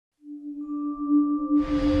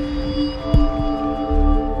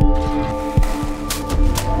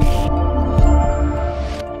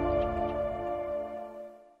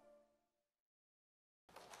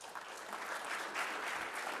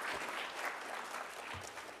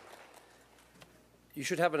You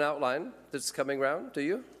should have an outline that's coming around, do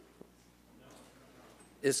you?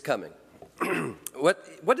 Is coming.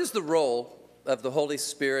 What is the role of the Holy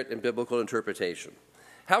Spirit in biblical interpretation?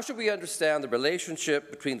 How should we understand the relationship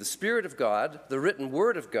between the Spirit of God, the written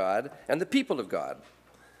Word of God, and the people of God?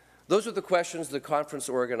 Those are the questions the conference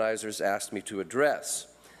organizers asked me to address.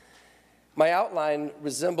 My outline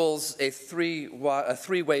resembles a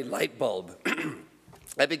three-way light bulb.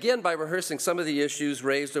 I begin by rehearsing some of the issues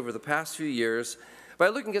raised over the past few years by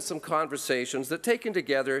looking at some conversations that, taken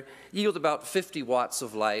together, yield about 50 watts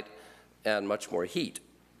of light and much more heat.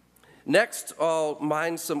 Next, I'll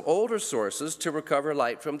mine some older sources to recover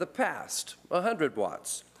light from the past, 100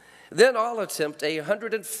 watts. Then I'll attempt a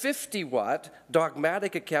 150-watt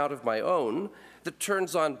dogmatic account of my own that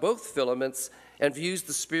turns on both filaments and views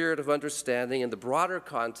the spirit of understanding in the broader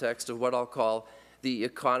context of what I'll call the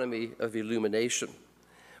economy of illumination.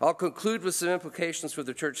 I'll conclude with some implications for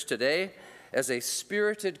the church today as a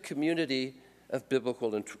spirited community of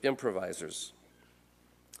biblical improvisers.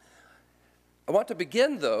 I want to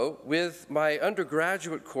begin, though, with my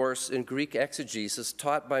undergraduate course in Greek exegesis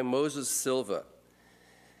taught by Moses Silva.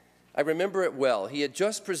 I remember it well. He had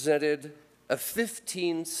just presented a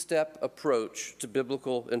 15-step approach to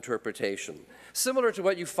biblical interpretation, similar to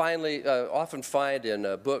what you often find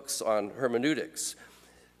in books on hermeneutics.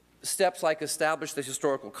 Steps like establish the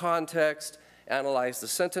historical context, analyze the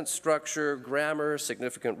sentence structure, grammar,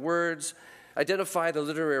 significant words, identify the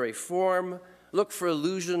literary form, look for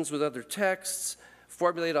allusions with other texts,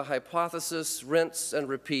 formulate a hypothesis, rinse and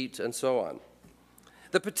repeat, and so on.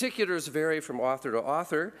 The particulars vary from author to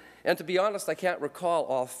author, and to be honest, I can't recall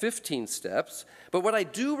all 15 steps, but what I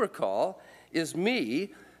do recall is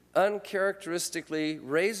me uncharacteristically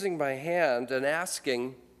raising my hand and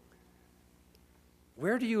asking,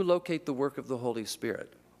 where do you locate the work of the Holy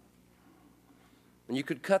Spirit? And you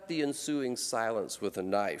could cut the ensuing silence with a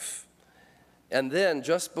knife. And then,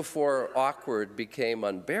 just before awkward became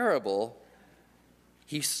unbearable,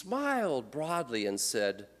 he smiled broadly and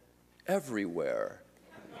said, everywhere.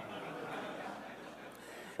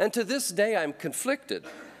 And to this day, I'm conflicted.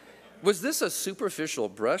 Was this a superficial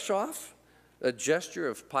brush-off, a gesture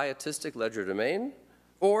of pietistic legerdemain,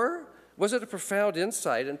 or was it a profound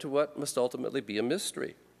insight into what must ultimately be a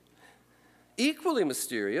mystery? Equally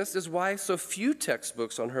mysterious is why so few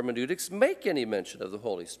textbooks on hermeneutics make any mention of the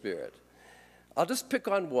Holy Spirit. I'll just pick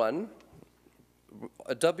on one,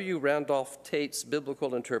 W. Randolph Tate's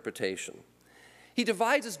Biblical Interpretation. He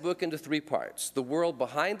divides his book into three parts: the world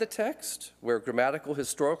behind the text, where grammatical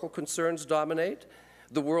historical concerns dominate;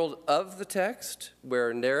 the world of the text,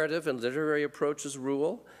 where narrative and literary approaches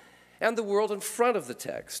rule; and the world in front of the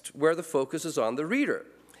text, where the focus is on the reader.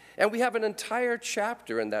 And we have an entire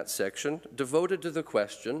chapter in that section devoted to the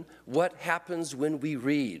question, what happens when we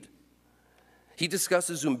read? He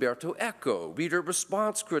discusses Umberto Eco, reader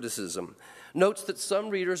response criticism, notes that some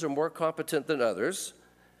readers are more competent than others,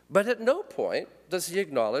 but at no point does he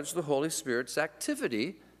acknowledge the Holy Spirit's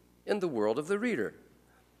activity in the world of the reader.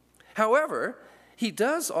 However, he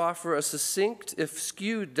does offer a succinct, if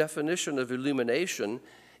skewed, definition of illumination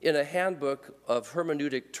in a handbook of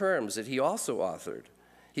hermeneutic terms that he also authored.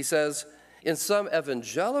 He says, in some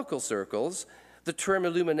evangelical circles, the term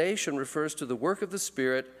illumination refers to the work of the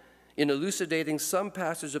Spirit in elucidating some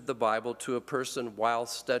passage of the Bible to a person while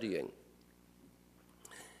studying.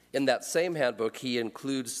 In that same handbook, he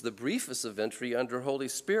includes the briefest of entry under Holy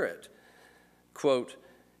Spirit. Quote,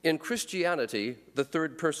 in Christianity, the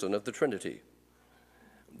third person of the Trinity.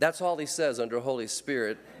 That's all he says under Holy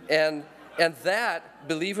Spirit. And that,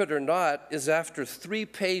 believe it or not, is after 3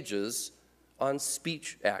 pages on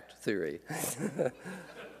speech act theory.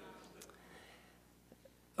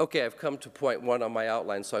 Okay, I've come to point 1 on my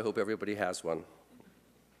outline, so I hope everybody has one.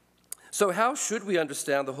 So how should we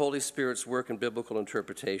understand the Holy Spirit's work in biblical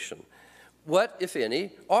interpretation? What, if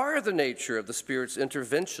any, are the nature of the Spirit's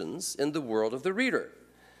interventions in the world of the reader?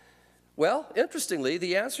 Well, interestingly,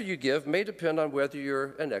 the answer you give may depend on whether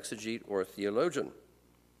you're an exegete or a theologian.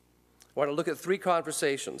 I want to look at 3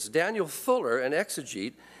 conversations. Daniel Fuller, an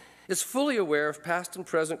exegete, is fully aware of past and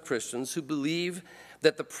present Christians who believe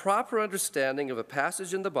that the proper understanding of a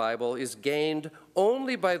passage in the Bible is gained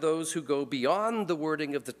only by those who go beyond the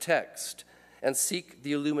wording of the text and seek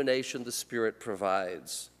the illumination the Spirit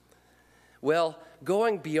provides. Well,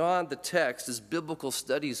 going beyond the text is biblical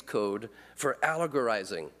studies code for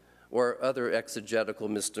allegorizing or other exegetical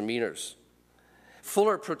misdemeanors.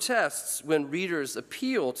 Fuller protests when readers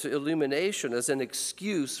appeal to illumination as an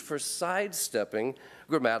excuse for sidestepping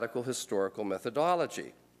grammatical historical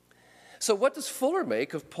methodology. So what does Fuller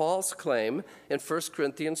make of Paul's claim in 1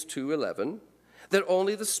 Corinthians 2:11 that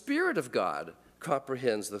only the Spirit of God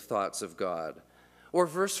comprehends the thoughts of God. Or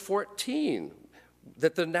verse 14,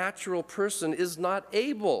 that the natural person is not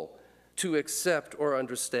able to accept or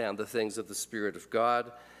understand the things of the Spirit of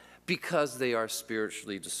God because they are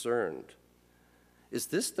spiritually discerned. Is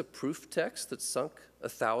this the proof text that sunk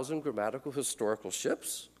 1,000 grammatical historical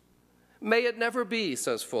ships? May it never be,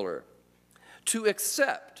 says Fuller. To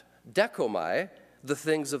accept, dekomai, the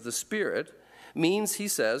things of the Spirit, means, he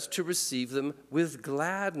says, to receive them with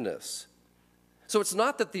gladness. So it's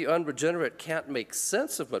not that the unregenerate can't make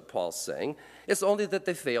sense of what Paul's saying, it's only that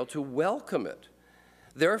they fail to welcome it.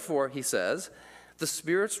 Therefore, he says, the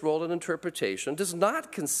Spirit's role in interpretation does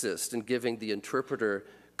not consist in giving the interpreter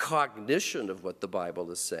cognition of what the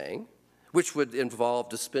Bible is saying, which would involve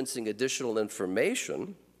dispensing additional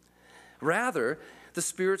information. Rather, the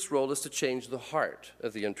Spirit's role is to change the heart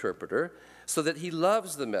of the interpreter so that he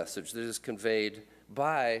loves the message that is conveyed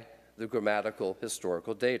by the grammatical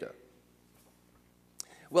historical data.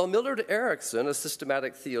 Well, Millard Erickson, a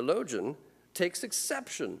systematic theologian, takes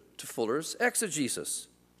exception to Fuller's exegesis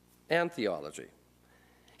and theology.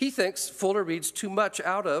 He thinks Fuller reads too much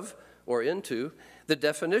out of or into the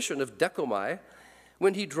definition of dekomai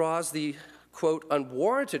when he draws the, quote,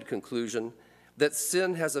 unwarranted conclusion that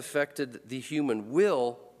sin has affected the human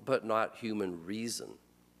will but not human reason.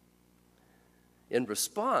 In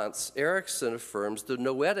response, Erickson affirms the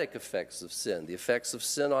noetic effects of sin, the effects of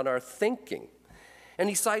sin on our thinking. And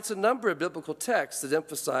he cites a number of biblical texts that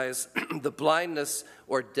emphasize the blindness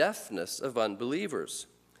or deafness of unbelievers.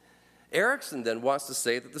 Erickson then wants to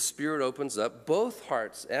say that the Spirit opens up both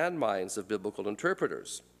hearts and minds of biblical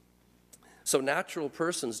interpreters. So natural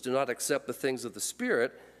persons do not accept the things of the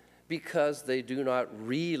Spirit because they do not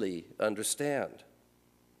really understand.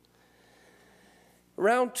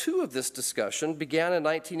 Round two of this discussion began in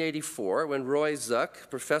 1984 when Roy Zuck,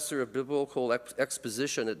 professor of biblical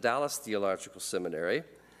exposition at Dallas Theological Seminary,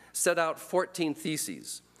 set out 14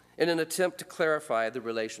 theses in an attempt to clarify the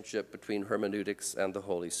relationship between hermeneutics and the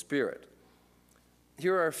Holy Spirit.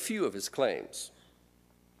 Here are a few of his claims.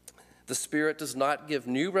 The Spirit does not give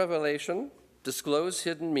new revelation, disclose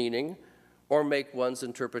hidden meaning, or make one's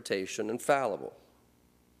interpretation infallible.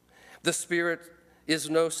 The Spirit is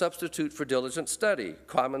no substitute for diligent study,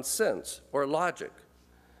 common sense, or logic.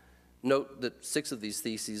 Note that 6 of these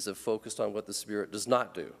theses have focused on what the Spirit does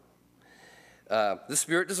not do. The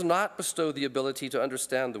Spirit does not bestow the ability to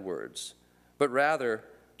understand the words, but rather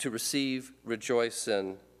to receive, rejoice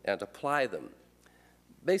in, and apply them.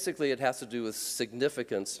 Basically, it has to do with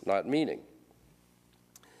significance, not meaning.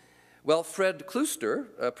 Well, Fred Klooster,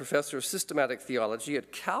 a professor of systematic theology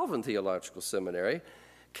at Calvin Theological Seminary,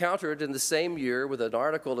 countered in the same year with an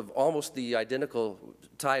article of almost the identical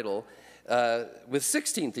title with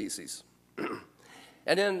 16 theses.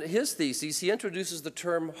 And in his theses, he introduces the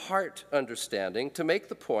term heart understanding to make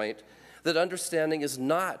the point that understanding is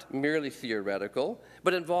not merely theoretical,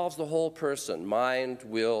 but involves the whole person, mind,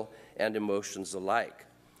 will, and emotions alike.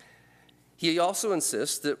 He also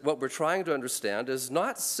insists that what we're trying to understand is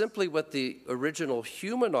not simply what the original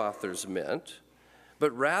human authors meant,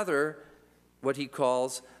 but rather what he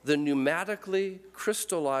calls the pneumatically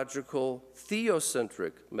Christological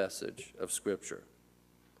theocentric message of Scripture.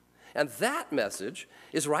 And that message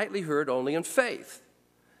is rightly heard only in faith.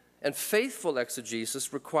 And faithful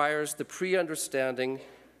exegesis requires the pre-understanding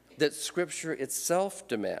that Scripture itself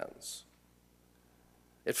demands.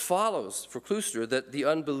 It follows, for Klooster, that the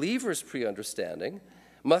unbeliever's pre-understanding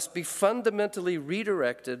must be fundamentally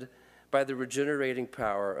redirected by the regenerating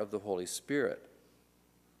power of the Holy Spirit.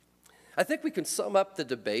 I think we can sum up the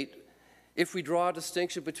debate if we draw a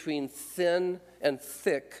distinction between thin and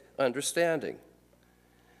thick understanding.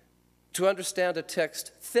 To understand a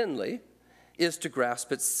text thinly is to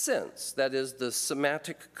grasp its sense, that is, the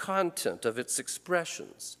semantic content of its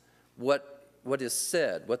expressions, what is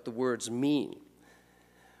said, what the words mean.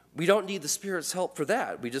 We don't need the Spirit's help for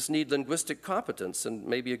that. We just need linguistic competence and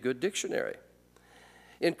maybe a good dictionary.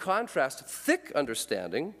 In contrast, thick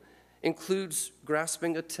understanding includes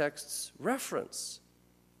grasping a text's reference.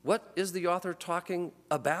 What is the author talking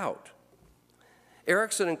about?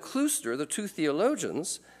 Erickson and Klooster, the two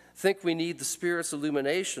theologians, think we need the Spirit's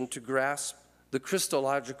illumination to grasp the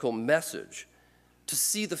Christological message, to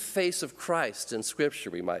see the face of Christ in Scripture,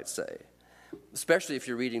 we might say, especially if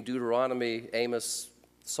you're reading Deuteronomy, Amos,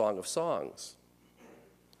 Song of Songs.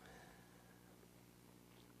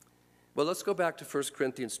 Well, let's go back to 1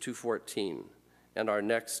 Corinthians 2:14 and our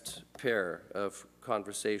next pair of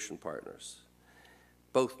conversation partners,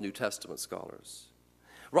 both New Testament scholars.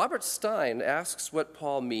 Robert Stein asks what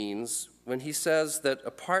Paul means when he says that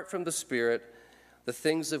apart from the Spirit, the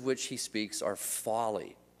things of which he speaks are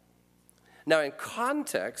folly. Now, in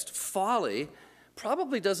context, folly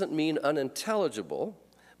probably doesn't mean unintelligible,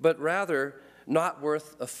 but rather not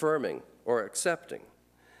worth affirming or accepting.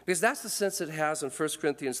 Because that's the sense it has in 1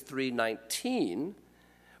 Corinthians 3:19,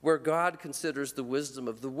 where God considers the wisdom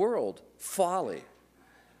of the world folly.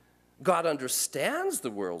 God understands the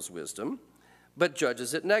world's wisdom, but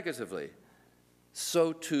judges it negatively.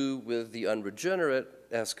 So too with the unregenerate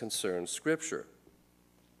as concerns Scripture.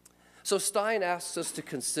 So Stein asks us to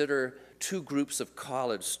consider two groups of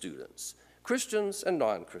college students, Christians and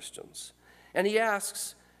non-Christians. And he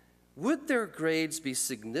asks, would their grades be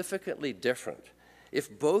significantly different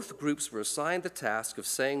if both groups were assigned the task of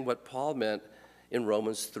saying what Paul meant in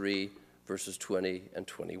Romans 3, verses 20 and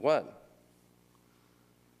 21?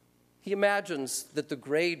 He imagines that the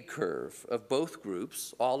grade curve of both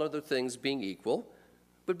groups, all other things being equal,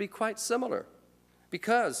 would be quite similar.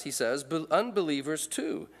 Because, he says, unbelievers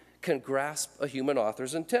too can grasp a human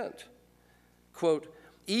author's intent. Quote,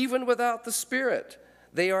 even without the Spirit,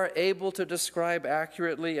 they are able to describe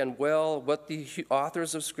accurately and well what the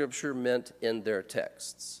authors of Scripture meant in their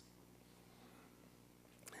texts.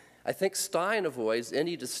 I think Stein avoids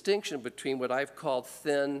any distinction between what I've called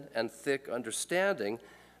thin and thick understanding,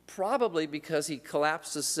 probably because he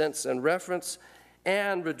collapses sense and reference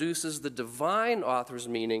and reduces the divine author's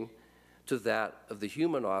meaning to that of the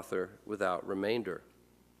human author without remainder.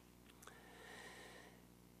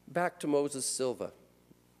 Back to Moses Silva.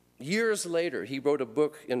 Years later, he wrote a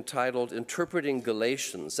book entitled Interpreting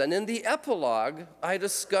Galatians, and in the epilogue, I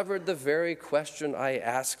discovered the very question I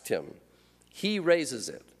asked him. He raises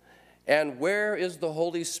it. And where is the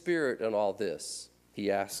Holy Spirit in all this?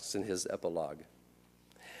 He asks in his epilogue.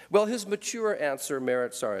 Well, his mature answer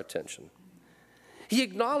merits our attention. He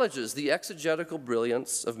acknowledges the exegetical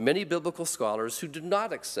brilliance of many biblical scholars who did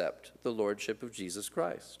not accept the lordship of Jesus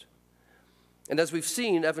Christ. And as we've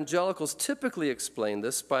seen, evangelicals typically explain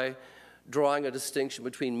this by drawing a distinction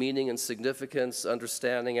between meaning and significance,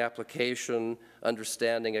 understanding application,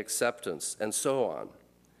 understanding acceptance, and so on.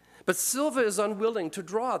 But Silva is unwilling to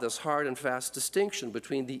draw this hard and fast distinction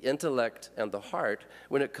between the intellect and the heart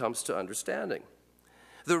when it comes to understanding.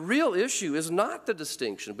 The real issue is not the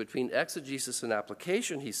distinction between exegesis and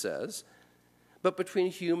application, he says, but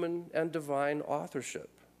between human and divine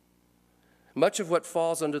authorship. Much of what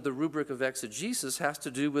falls under the rubric of exegesis has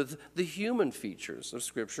to do with the human features of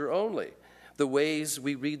Scripture only, the ways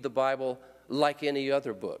we read the Bible like any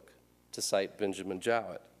other book, to cite Benjamin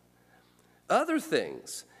Jowett. Other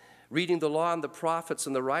things, reading the law and the prophets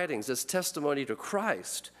and the writings as testimony to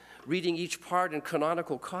Christ, reading each part in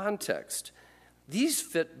canonical context, these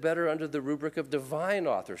fit better under the rubric of divine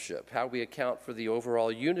authorship, how we account for the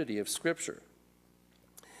overall unity of Scripture.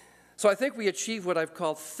 So I think we achieve what I've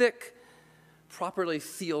called thick, properly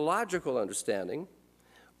theological understanding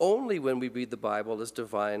only when we read the Bible as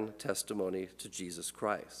divine testimony to Jesus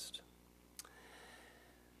Christ.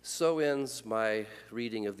 So ends my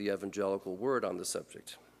reading of the evangelical word on the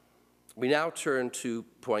subject. We now turn to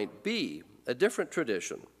point B, a different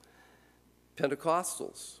tradition,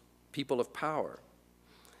 Pentecostals, people of power.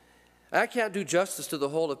 I can't do justice to the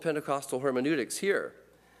whole of Pentecostal hermeneutics here,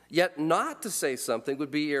 yet not to say something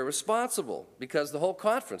would be irresponsible because the whole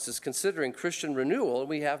conference is considering Christian renewal and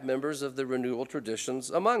we have members of the renewal traditions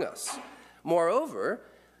among us. Moreover,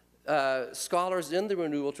 scholars in the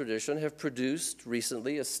renewal tradition have produced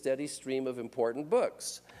recently a steady stream of important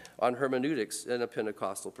books on hermeneutics in a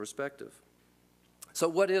Pentecostal perspective. So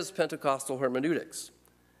what is Pentecostal hermeneutics?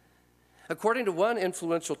 According to one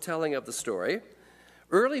influential telling of the story,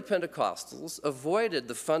 early Pentecostals avoided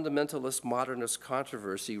the fundamentalist modernist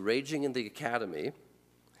controversy raging in the academy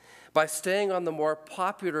by staying on the more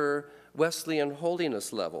popular Wesleyan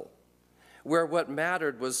holiness level, where what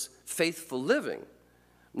mattered was faithful living,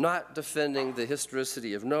 not defending the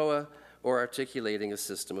historicity of Noah or articulating a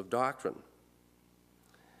system of doctrine.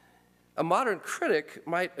 A modern critic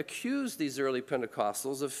might accuse these early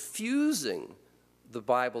Pentecostals of fusing the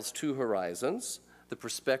Bible's two horizons, the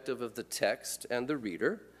perspective of the text and the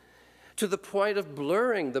reader, to the point of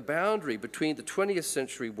blurring the boundary between the 20th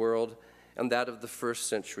century world and that of the first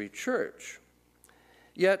century church.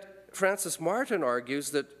 Yet, Francis Martin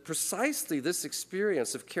argues that precisely this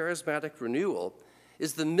experience of charismatic renewal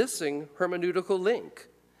is the missing hermeneutical link,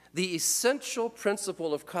 the essential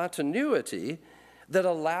principle of continuity that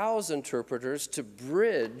allows interpreters to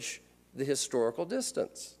bridge the historical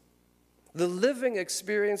distance. The living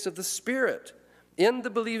experience of the Spirit in the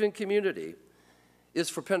believing community is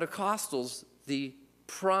for Pentecostals the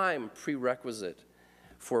prime prerequisite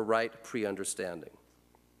for right pre-understanding.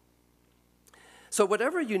 So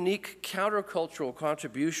whatever unique countercultural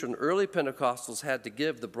contribution early Pentecostals had to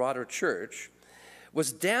give the broader church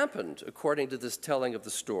was dampened, according to this telling of the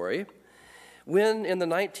story, when in the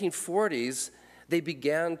 1940s they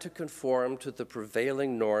began to conform to the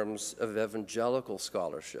prevailing norms of evangelical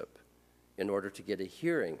scholarship in order to get a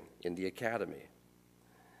hearing in the academy.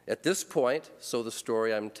 At this point, so the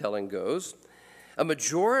story I'm telling goes, a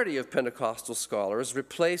majority of Pentecostal scholars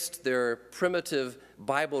replaced their primitive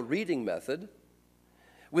Bible reading method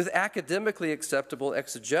with academically acceptable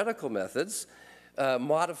exegetical methods,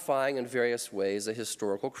 modifying in various ways a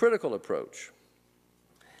historical critical approach.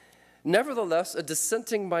 Nevertheless, a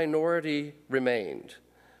dissenting minority remained,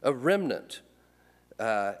 a remnant.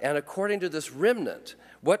 And according to this remnant,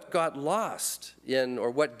 what got lost in, or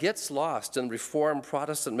what gets lost in Reformed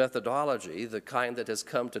Protestant methodology, the kind that has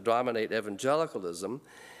come to dominate evangelicalism,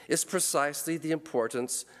 is precisely the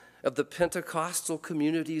importance of the Pentecostal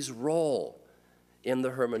community's role in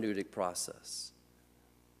the hermeneutic process.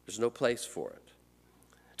 There's no place for it.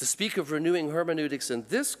 To speak of renewing hermeneutics in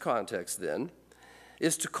this context, then,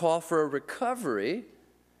 is to call for a recovery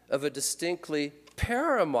of a distinctly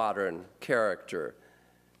paramodern character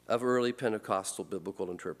of early Pentecostal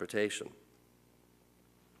biblical interpretation.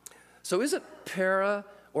 So is it para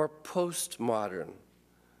or postmodern?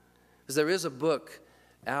 Because there is a book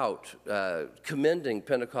out commending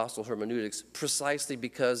Pentecostal hermeneutics precisely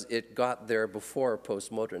because it got there before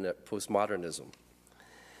postmodernism.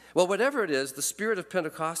 Well, whatever it is, the spirit of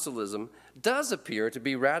Pentecostalism does appear to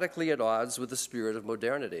be radically at odds with the spirit of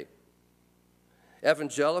modernity.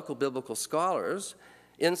 Evangelical biblical scholars,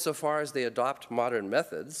 insofar as they adopt modern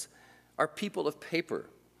methods, are people of paper,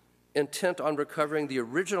 intent on recovering the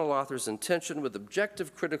original author's intention with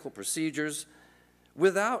objective critical procedures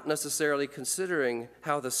without necessarily considering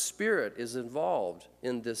how the Spirit is involved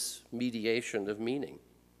in this mediation of meaning.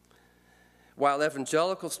 While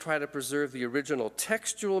evangelicals try to preserve the original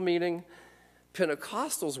textual meaning,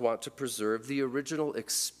 Pentecostals want to preserve the original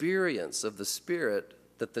experience of the Spirit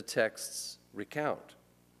that the texts recount.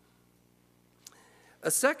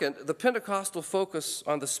 A second, the Pentecostal focus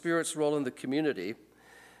on the Spirit's role in the community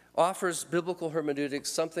offers biblical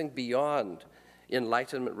hermeneutics something beyond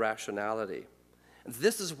Enlightenment rationality.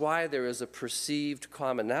 This is why there is a perceived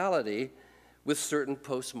commonality with certain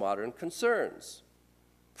postmodern concerns.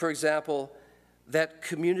 For example, that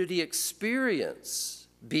community experience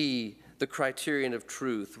be the criterion of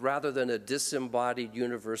truth rather than a disembodied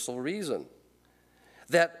universal reason.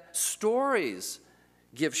 That stories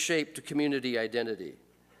give shape to community identity.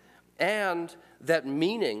 And that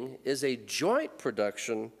meaning is a joint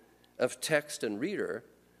production of text and reader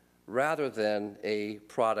rather than a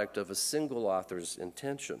product of a single author's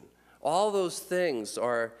intention. All those things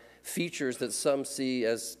are features that some see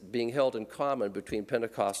as being held in common between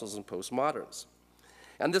Pentecostals and postmoderns.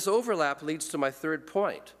 And this overlap leads to my third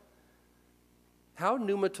point. How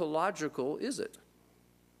pneumatological is it?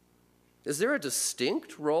 Is there a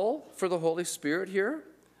distinct role for the Holy Spirit here?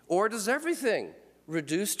 Or does everything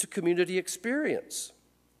reduce to community experience?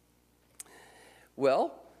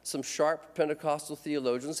 Well, some sharp Pentecostal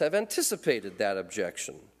theologians have anticipated that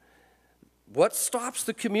objection. What stops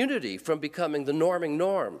the community from becoming the norming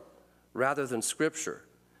norm rather than Scripture?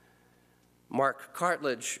 Mark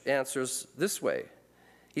Cartledge answers this way.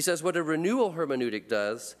 He says, what a renewal hermeneutic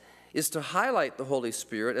does is to highlight the Holy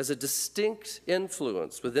Spirit as a distinct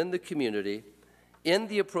influence within the community in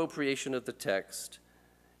the appropriation of the text,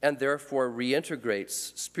 and therefore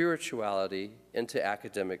reintegrates spirituality into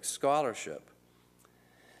academic scholarship.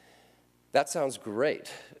 That sounds great.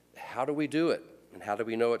 How do we do it? And how do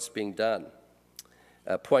we know it's being done?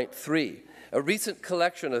 Point 3, a recent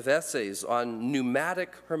collection of essays on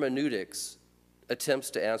pneumatic hermeneutics attempts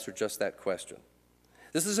to answer just that question.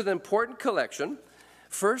 This is an important collection,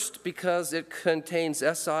 first because it contains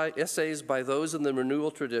essays by those in the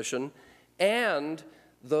renewal tradition and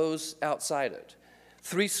those outside it.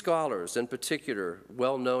 3 scholars in particular,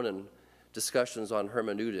 well known in discussions on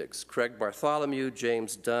hermeneutics, Craig Bartholomew,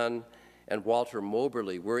 James Dunn, and Walter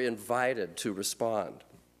Moberly, were invited to respond.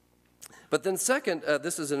 But then second,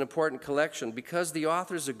 this is an important collection because the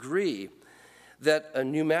authors agree that a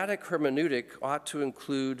pneumatic hermeneutic ought to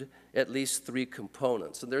include at least 3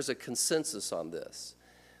 components, and there's a consensus on this.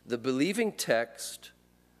 The biblical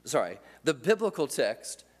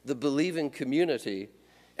text, the believing community,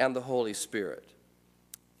 and the Holy Spirit.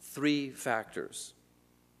 3 factors.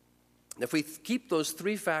 If we keep those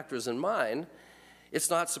 3 factors in mind, it's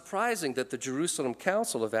not surprising that the Jerusalem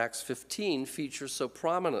Council of Acts 15 features so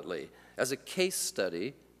prominently as a case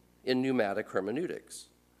study in pneumatic hermeneutics.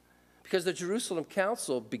 Because the Jerusalem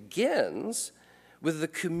Council begins with the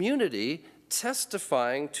community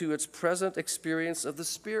testifying to its present experience of the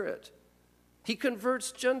Spirit. He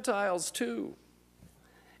converts Gentiles too.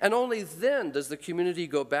 And only then does the community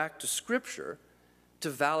go back to Scripture to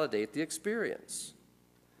validate the experience.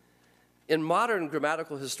 In modern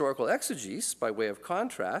grammatical historical exegesis, by way of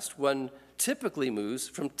contrast, one typically moves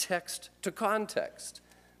from text to context.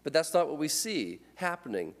 But that's not what we see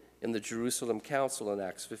happening in the Jerusalem Council in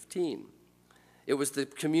Acts 15. It was the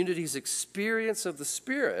community's experience of the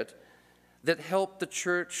Spirit that helped the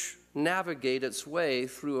church navigate its way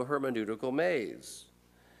through a hermeneutical maze.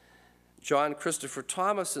 John Christopher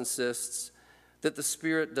Thomas insists that the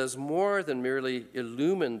Spirit does more than merely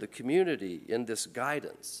illumine the community in this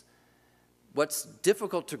guidance. What's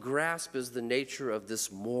difficult to grasp is the nature of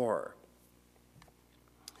this more.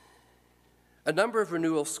 A number of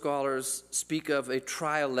renewal scholars speak of a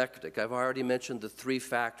trialectic. I've already mentioned the three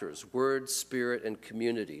factors: word, spirit, and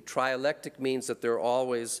community. Trialectic means that they're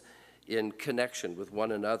always in connection with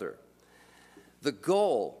one another. The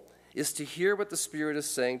goal is to hear what the Spirit is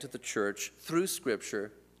saying to the church through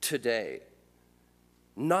Scripture today,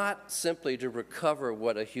 not simply to recover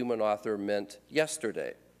what a human author meant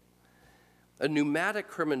yesterday. A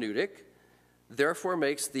pneumatic hermeneutic therefore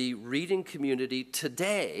makes the reading community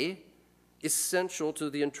today essential to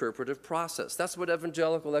the interpretive process. That's what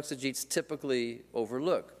evangelical exegetes typically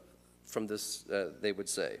overlook from this, they would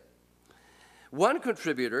say. One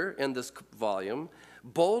contributor in this volume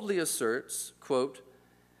boldly asserts, quote,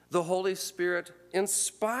 "The Holy Spirit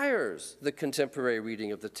inspires the contemporary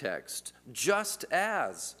reading of the text, just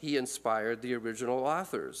as he inspired the original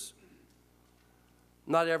authors."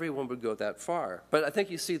 Not everyone would go that far, but I think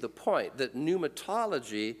you see the point that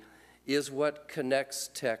pneumatology is what connects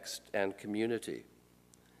text and community.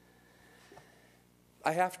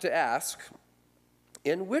 I have to ask,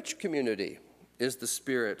 in which community is the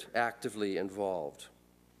Spirit actively involved?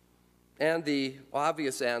 And the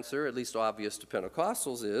obvious answer, at least obvious to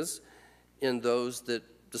Pentecostals, is in those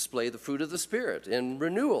that display the fruit of the Spirit, in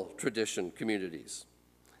renewal tradition communities.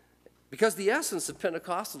 Because the essence of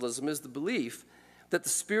Pentecostalism is the belief that the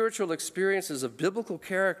spiritual experiences of biblical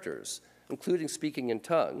characters, including speaking in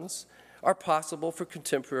tongues, are possible for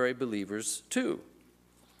contemporary believers too.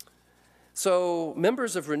 So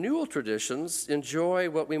members of renewal traditions enjoy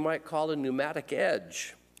what we might call a pneumatic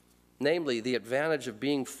edge, namely the advantage of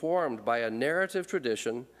being formed by a narrative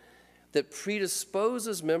tradition that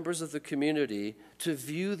predisposes members of the community to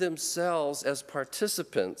view themselves as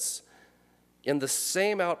participants in the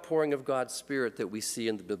same outpouring of God's Spirit that we see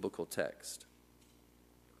in the biblical text.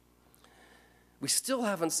 We still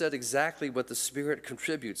haven't said exactly what the Spirit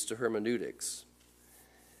contributes to hermeneutics.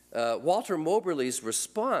 Walter Moberly's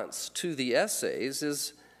response to the essays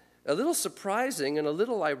is a little surprising and a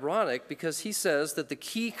little ironic, because he says that the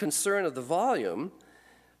key concern of the volume,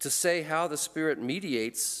 to say how the Spirit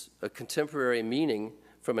mediates a contemporary meaning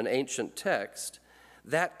from an ancient text,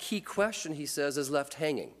 that key question, he says, is left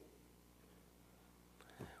hanging.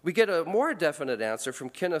 We get a more definite answer from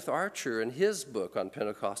Kenneth Archer in his book on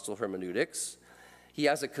Pentecostal hermeneutics. He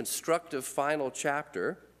has a constructive final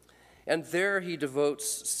chapter, and there he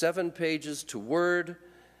devotes 7 pages to word,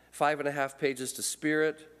 5.5 pages to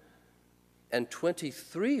spirit, and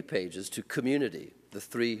 23 pages to community, the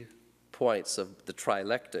 3 points of the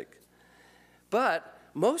trilectic. But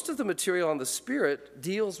most of the material on the Spirit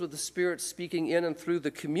deals with the Spirit speaking in and through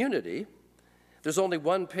the community. There's only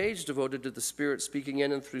 1 page devoted to the Spirit speaking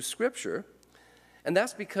in and through Scripture, and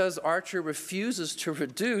that's because Archer refuses to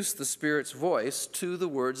reduce the Spirit's voice to the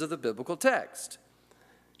words of the biblical text.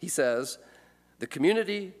 He says, the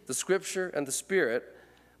community, the Scripture, and the Spirit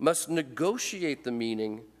must negotiate the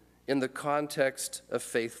meaning in the context of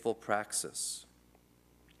faithful praxis.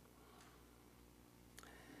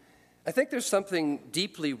 I think there's something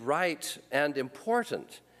deeply right and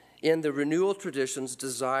important in the renewal tradition's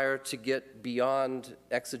desire to get beyond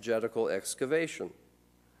exegetical excavation.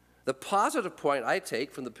 The positive point I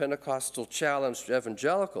take from the Pentecostal challenge to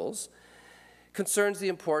evangelicals concerns the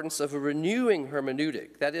importance of a renewing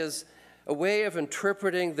hermeneutic, that is, a way of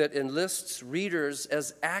interpreting that enlists readers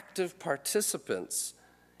as active participants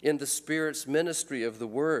in the Spirit's ministry of the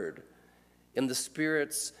Word, in the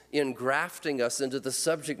Spirit's engrafting us into the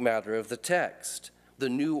subject matter of the text, the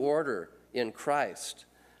new order in Christ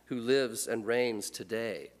who lives and reigns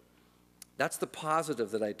today. That's the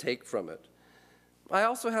positive that I take from it. I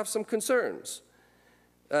also have some concerns,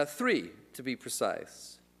 3 to be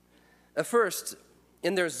precise. First,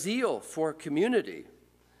 in their zeal for community,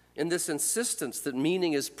 in this insistence that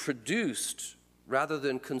meaning is produced rather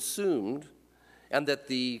than consumed, and that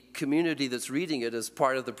the community that's reading it is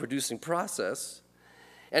part of the producing process,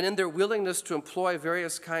 and in their willingness to employ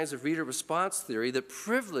various kinds of reader response theory that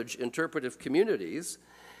privilege interpretive communities,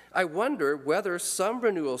 I wonder whether some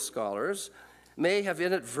renewal scholars may have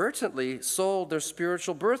inadvertently sold their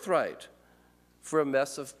spiritual birthright for a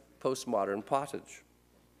mess of postmodern pottage.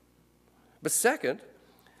 But second,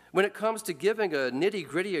 when it comes to giving a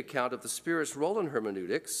nitty-gritty account of the Spirit's role in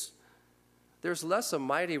hermeneutics, there's less a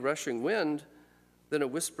mighty rushing wind than a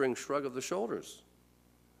whispering shrug of the shoulders.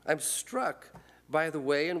 I'm struck by the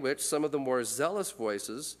way in which some of the more zealous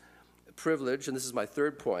voices privilege, and this is my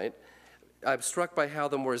third point, I'm struck by how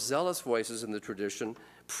the more zealous voices in the tradition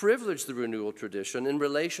privilege the renewal tradition in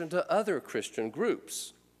relation to other Christian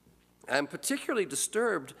groups. I'm particularly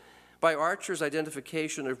disturbed by Archer's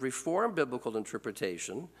identification of Reformed biblical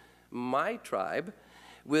interpretation, my tribe,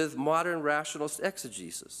 with modern rationalist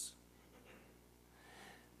exegesis.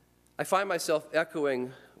 I find myself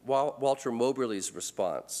echoing Walter Moberly's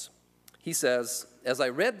response. He says, as I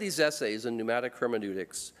read these essays in pneumatic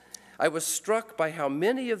hermeneutics, I was struck by how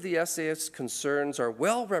many of the essayist's concerns are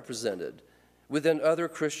well represented within other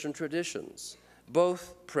Christian traditions,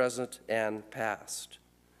 both present and past.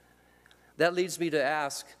 That leads me to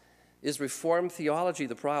ask, is Reformed theology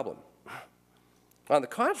the problem? On the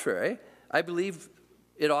contrary, I believe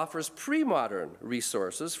it offers pre-modern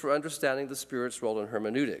resources for understanding the Spirit's role in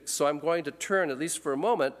hermeneutics. So I'm going to turn, at least for a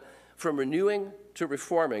moment, from renewing to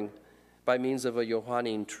reforming by means of a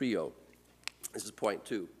Johannine trio. This is point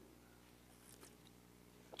 2.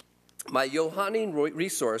 My Johannine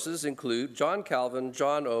resources include John Calvin,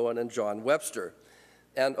 John Owen, and John Webster.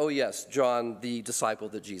 And, oh yes, John, the disciple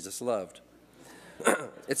that Jesus loved.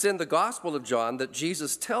 It's in the Gospel of John that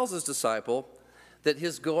Jesus tells his disciple that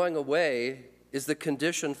his going away is the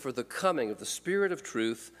condition for the coming of the Spirit of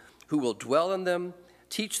truth, who will dwell in them,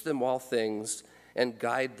 teach them all things, and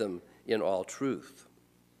guide them in all truth.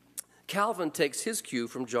 Calvin takes his cue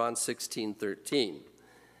from John 16:13.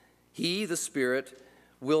 He, the Spirit,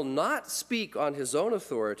 will not speak on his own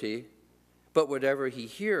authority, but whatever he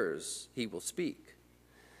hears, he will speak.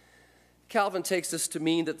 Calvin takes this to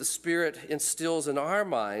mean that the Spirit instills in our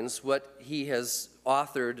minds what he has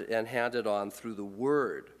authored and handed on through the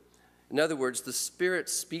Word. In other words, the Spirit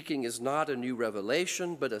speaking is not a new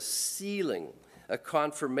revelation, but a sealing, a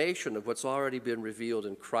confirmation of what's already been revealed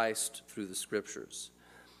in Christ through the Scriptures.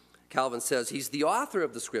 Calvin says he's the author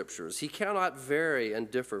of the Scriptures. He cannot vary and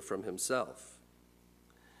differ from himself.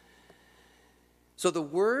 So the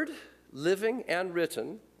Word, living and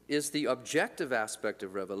written, is the objective aspect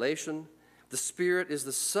of revelation. The Spirit is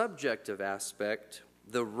the subjective aspect,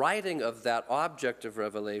 the writing of that object of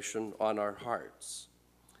revelation on our hearts.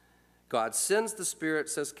 God sends the Spirit,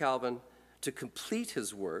 says Calvin, to complete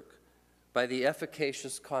his work by the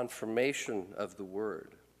efficacious confirmation of the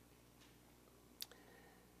Word.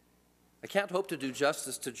 I can't hope to do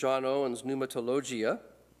justice to John Owen's Pneumatologia,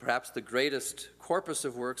 perhaps the greatest corpus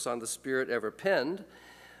of works on the Spirit ever penned.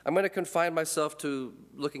 I'm going to confine myself to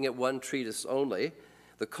looking at one treatise only,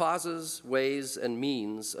 The Causes, Ways, and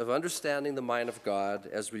Means of Understanding the Mind of God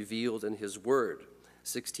as Revealed in His Word,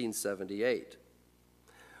 1678.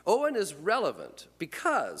 Owen is relevant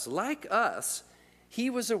because, like us, he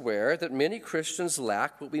was aware that many Christians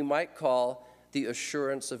lack what we might call the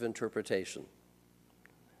assurance of interpretation.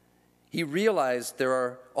 He realized there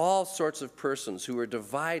are all sorts of persons who are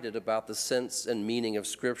divided about the sense and meaning of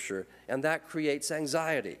Scripture, and that creates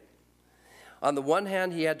anxiety. On the one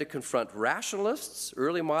hand, he had to confront rationalists,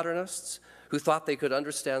 early modernists, who thought they could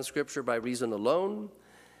understand Scripture by reason alone.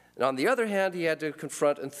 And on the other hand, he had to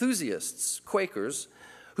confront enthusiasts, Quakers,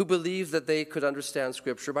 who believed that they could understand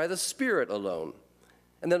Scripture by the Spirit alone.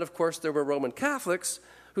 And then, of course, there were Roman Catholics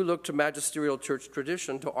who looked to magisterial church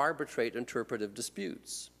tradition to arbitrate interpretive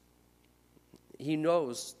disputes. He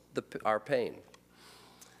knows our pain.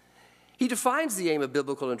 He defines the aim of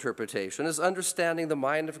biblical interpretation as understanding the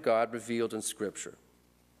mind of God revealed in Scripture.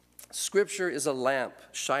 Scripture is a lamp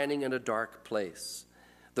shining in a dark place,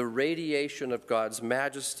 the radiation of God's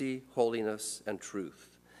majesty, holiness, and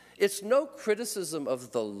truth. It's no criticism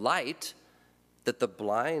of the light that the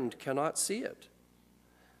blind cannot see it.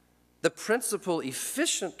 The principal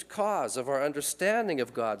efficient cause of our understanding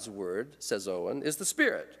of God's word, says Owen, is the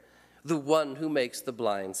Spirit, the one who makes the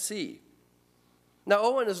blind see. Now,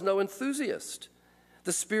 Owen is no enthusiast.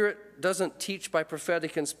 The Spirit doesn't teach by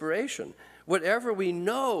prophetic inspiration. Whatever we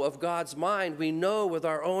know of God's mind, we know with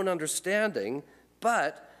our own understanding,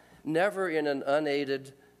 but never in an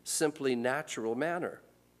unaided, simply natural manner.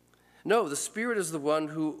 No, the Spirit is the one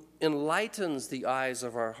who enlightens the eyes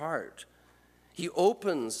of our heart. He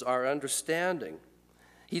opens our understanding.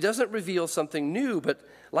 He doesn't reveal something new, but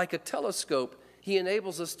like a telescope, he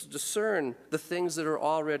enables us to discern the things that are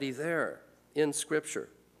already there in Scripture.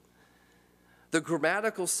 The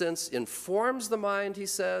grammatical sense informs the mind, he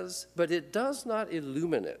says, but it does not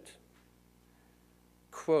illumine it.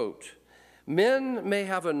 Quote, men may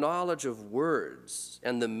have a knowledge of words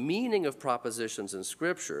and the meaning of propositions in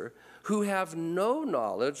Scripture who have no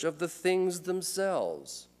knowledge of the things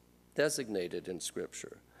themselves designated in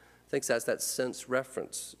Scripture. I think that's that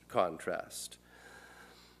sense-reference contrast.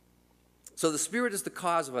 So the Spirit is the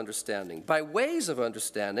cause of understanding. By ways of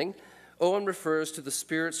understanding, Owen refers to the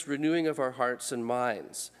Spirit's renewing of our hearts and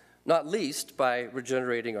minds, not least by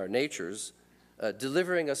regenerating our natures,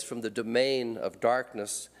 delivering us from the domain of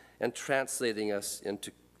darkness and translating us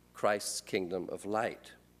into Christ's kingdom of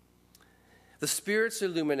light. The Spirit's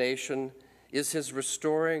illumination is his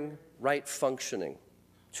restoring right functioning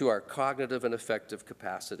to our cognitive and affective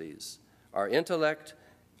capacities, our intellect,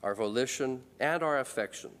 our volition, and our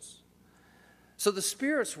affections. So the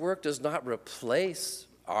Spirit's work does not replace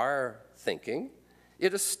our thinking,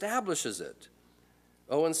 it establishes it.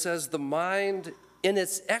 Owen says the mind in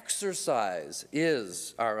its exercise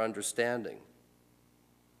is our understanding.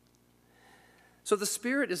 So the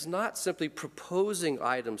Spirit is not simply proposing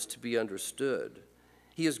items to be understood.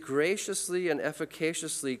 He is graciously and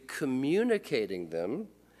efficaciously communicating them,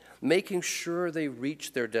 making sure they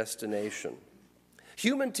reach their destination.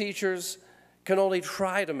 Human teachers can only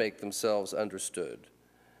try to make themselves understood,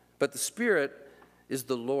 but the Spirit is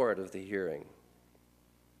the Lord of the hearing.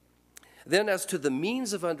 Then, as to the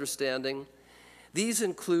means of understanding, these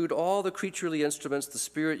include all the creaturely instruments the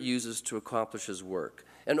Spirit uses to accomplish his work.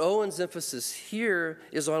 And Owen's emphasis here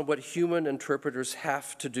is on what human interpreters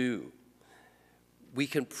have to do. We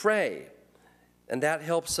can pray, and that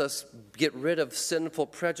helps us get rid of sinful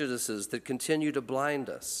prejudices that continue to blind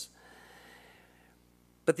us.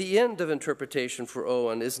 But the end of interpretation for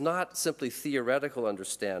Owen is not simply theoretical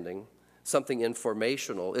understanding, something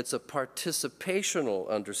informational. It's a participational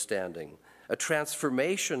understanding, a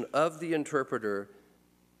transformation of the interpreter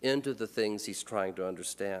into the things he's trying to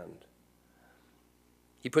understand.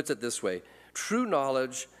 He puts it this way: true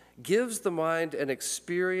knowledge gives the mind an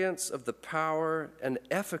experience of the power and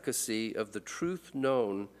efficacy of the truth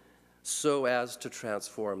known so as to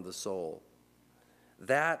transform the soul.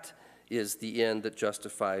 That is the end that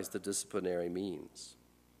justifies the disciplinary means.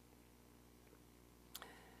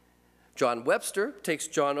 John Webster takes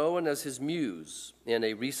John Owen as his muse in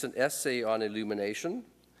a recent essay on illumination,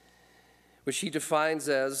 which he defines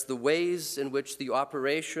as the ways in which the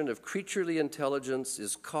operation of creaturely intelligence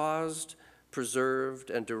is caused, preserved,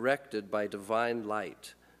 and directed by divine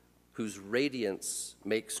light, whose radiance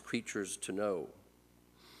makes creatures to know.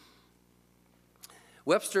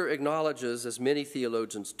 Webster acknowledges, as many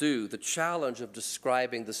theologians do, the challenge of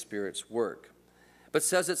describing the Spirit's work, but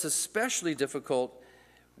says it's especially difficult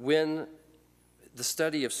when the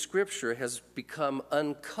study of Scripture has become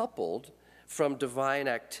uncoupled from divine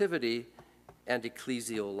activity and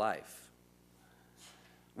ecclesial life.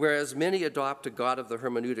 Whereas many adopt a God of the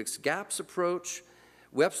hermeneutics gaps approach,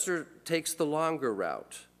 Webster takes the longer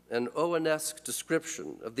route, an Owenesque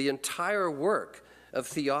description of the entire work of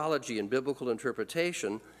theology and biblical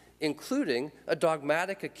interpretation, including a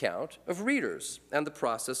dogmatic account of readers and the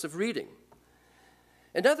process of reading.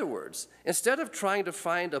 In other words, instead of trying to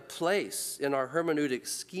find a place in our hermeneutic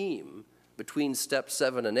scheme between steps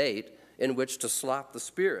 7 and 8 in which to slot the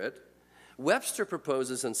Spirit, Webster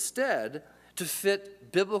proposes instead to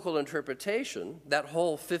fit biblical interpretation, that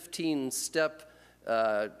whole 15-step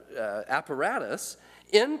apparatus,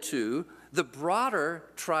 into the broader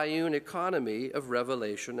triune economy of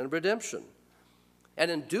revelation and redemption.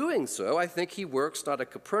 And in doing so, I think he works not a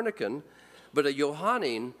Copernican, but a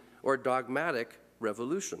Johannine or dogmatic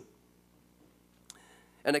revolution.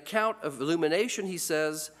 An account of illumination, he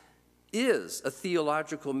says, is a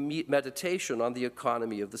theological meditation on the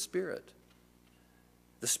economy of the Spirit.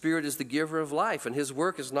 The Spirit is the giver of life, and his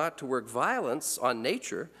work is not to work violence on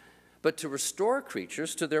nature, but to restore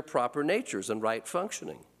creatures to their proper natures and right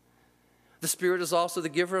functioning. The Spirit is also the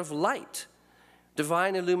giver of light.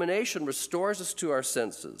 Divine illumination restores us to our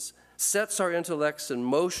senses, sets our intellects in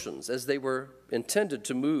motions as they were intended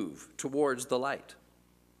to move towards the light.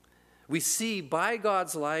 We see by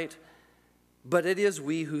God's light, but it is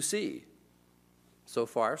we who see. So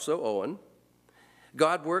far, so Owen.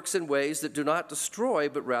 God works in ways that do not destroy,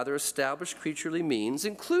 but rather establish creaturely means,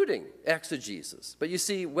 including exegesis. But you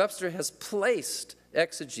see, Webster has placed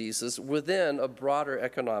exegesis within a broader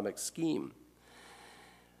economic scheme.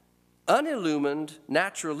 Unillumined,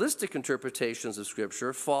 naturalistic interpretations of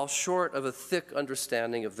Scripture fall short of a thick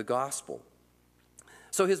understanding of the gospel.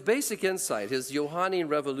 So his basic insight, his Johannine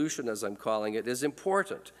revolution, as I'm calling it, is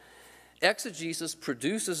important. Exegesis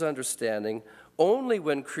produces understanding only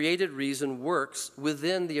when created reason works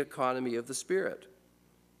within the economy of the Spirit.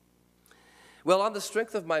 Well, on the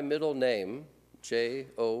strength of my middle name,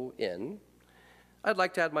 Jon, I'd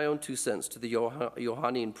like to add my own 2 cents to the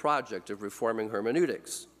Johannine project of reforming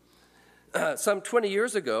hermeneutics. Some 20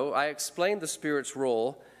 years ago, I explained the Spirit's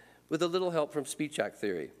role with a little help from speech act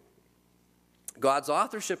theory. God's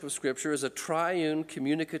authorship of Scripture is a triune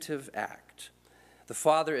communicative act. The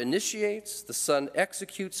Father initiates, the Son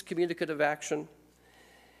executes communicative action,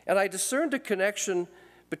 and I discerned a connection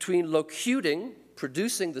between locuting,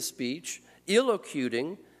 producing the speech,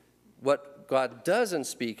 illocuting, what God does in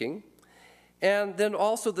speaking, and then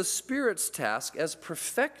also the Spirit's task as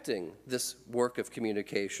perfecting this work of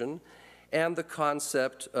communication and the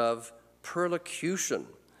concept of perlocution,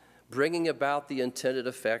 bringing about the intended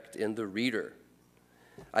effect in the reader.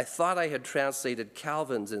 I thought I had translated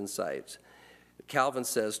Calvin's insight. Calvin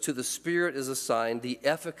says, to the Spirit is assigned the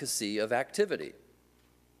efficacy of activity.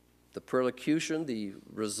 The perlocution, the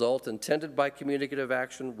result intended by communicative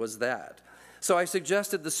action, was that. So I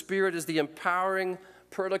suggested the Spirit is the empowering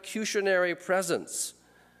perlocutionary presence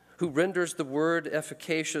who renders the word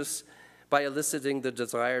efficacious by eliciting the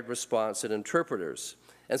desired response in interpreters.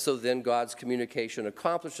 And so then God's communication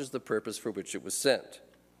accomplishes the purpose for which it was sent.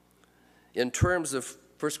 In terms of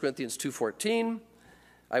 1 Corinthians 2:14,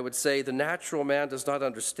 I would say the natural man does not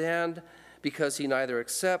understand because he neither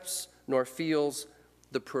accepts nor feels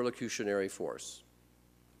the perlocutionary force,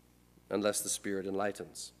 unless the Spirit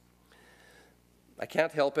enlightens. I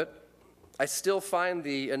can't help it. I still find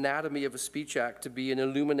the anatomy of a speech act to be an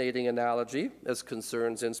illuminating analogy as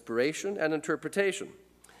concerns inspiration and interpretation.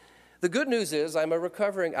 The good news is I'm a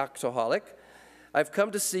recovering actoholic. I've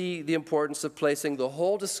come to see the importance of placing the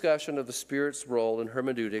whole discussion of the Spirit's role in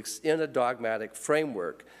hermeneutics in a dogmatic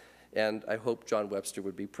framework, and I hope John Webster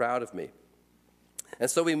would be proud of me.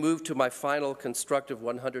 And so we move to my final constructive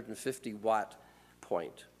 150-watt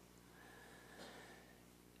point.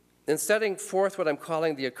 In setting forth what I'm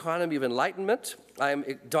calling the economy of enlightenment, I'm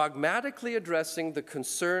dogmatically addressing the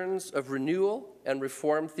concerns of renewal and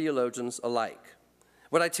Reformed theologians alike.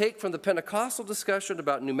 What I take from the Pentecostal discussion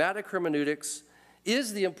about pneumatic hermeneutics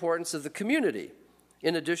is the importance of the community,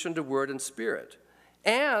 in addition to word and spirit,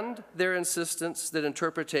 and their insistence that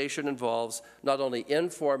interpretation involves not only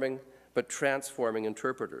informing, but transforming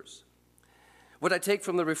interpreters. What I take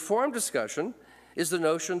from the Reformed discussion is the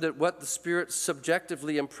notion that what the Spirit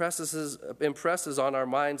subjectively impresses on our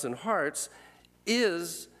minds and hearts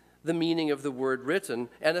is the meaning of the word written,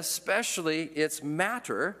 and especially its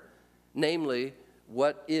matter, namely,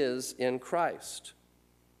 what is in Christ.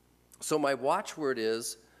 So my watchword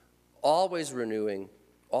is always renewing,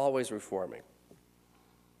 always reforming.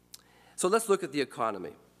 So let's look at the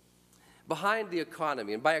economy. Behind the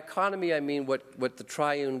economy, and by economy I mean what the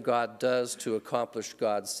triune God does to accomplish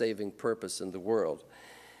God's saving purpose in the world.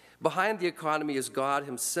 Behind the economy is God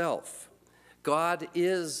himself. God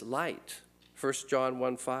is light, 1 John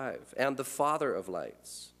 1:5, and the Father of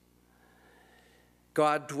lights.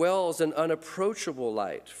 God dwells in unapproachable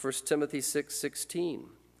light, 1 Timothy 6:16.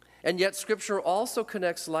 And yet Scripture also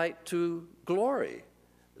connects light to glory,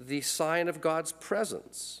 the sign of God's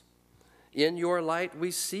presence. In your light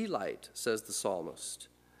we see light, says the psalmist.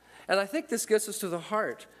 And I think this gets us to the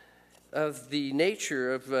heart of the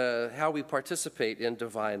nature of how we participate in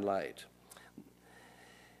divine light.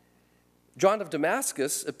 John of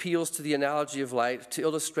Damascus appeals to the analogy of light to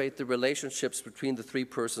illustrate the relationships between the three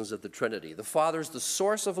persons of the Trinity. The Father is the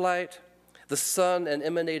source of light, the Son an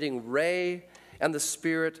emanating ray, and the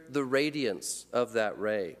Spirit the radiance of that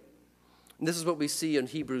ray. And this is what we see in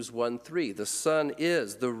Hebrews 1:3. The Son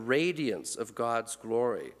is the radiance of God's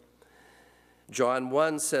glory. John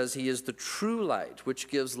 1 says he is the true light, which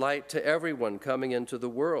gives light to everyone coming into the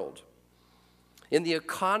world. In the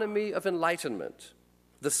economy of enlightenment,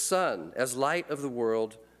 the Son, as light of the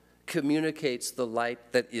world, communicates the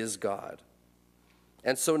light that is God.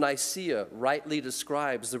 And so Nicaea rightly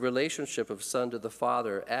describes the relationship of Son to the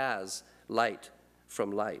Father as light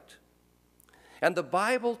from light. And the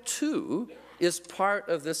Bible, too, is part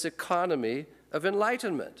of this economy of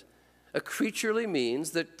enlightenment. A creaturely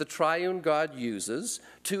means that the triune God uses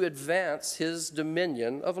to advance his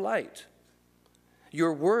dominion of light.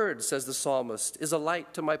 Your word, says the psalmist, is a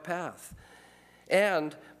light to my path.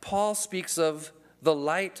 And Paul speaks of the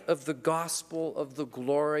light of the gospel of the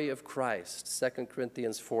glory of Christ, 2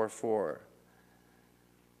 Corinthians 4:4.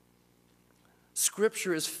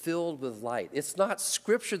 Scripture is filled with light. It's not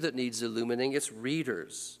Scripture that needs illuminating, it's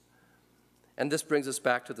readers. And this brings us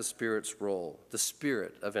back to the Spirit's role, the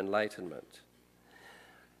Spirit of enlightenment.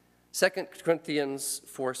 2 Corinthians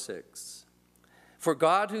 4:6. For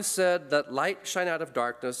God, who said, "Let light shine out of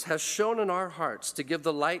darkness," has shone in our hearts to give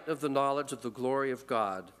the light of the knowledge of the glory of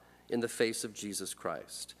God in the face of Jesus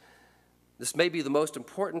Christ. This may be the most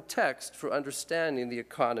important text for understanding the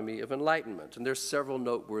economy of enlightenment, and there's several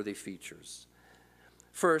noteworthy features.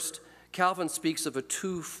 First, Calvin speaks of a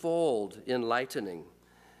twofold enlightening.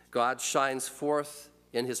 God shines forth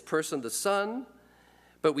in his person, the sun,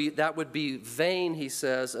 but that would be vain, he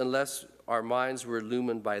says, unless our minds were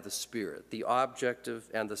illumined by the Spirit, the objective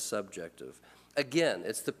and the subjective. Again,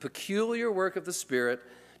 it's the peculiar work of the Spirit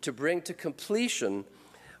to bring to completion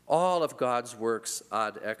all of God's works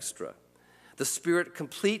ad extra. The Spirit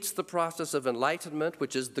completes the process of enlightenment,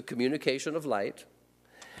 which is the communication of light,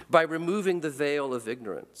 by removing the veil of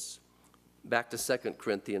ignorance. Back to 2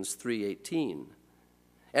 Corinthians 3:18.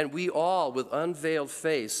 And we all, with unveiled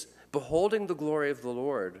face, beholding the glory of the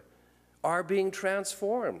Lord, are being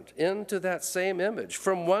transformed into that same image,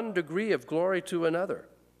 from one degree of glory to another.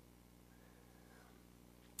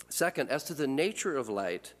 Second, as to the nature of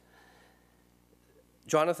light,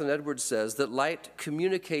 Jonathan Edwards says that light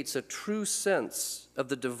communicates a true sense of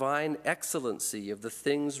the divine excellency of the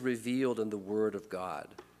things revealed in the Word of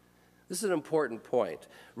God. This is an important point.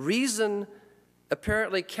 Reason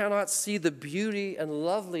apparently cannot see the beauty and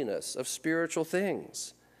loveliness of spiritual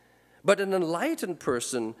things. But an enlightened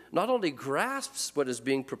person not only grasps what is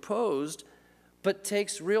being proposed, but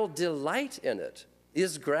takes real delight in it,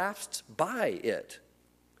 is grasped by it.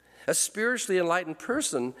 A spiritually enlightened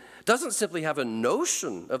person doesn't simply have a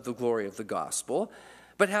notion of the glory of the gospel,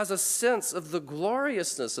 but has a sense of the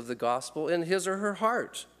gloriousness of the gospel in his or her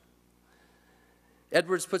heart.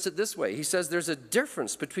 Edwards puts it this way. He says there's a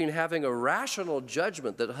difference between having a rational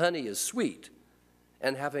judgment that honey is sweet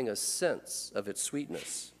and having a sense of its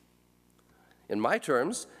sweetness. In my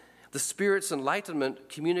terms, the Spirit's enlightenment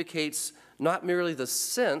communicates not merely the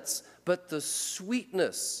sense, but the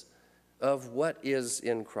sweetness of what is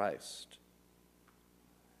in Christ.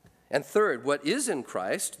 And third, what is in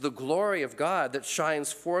Christ, the glory of God that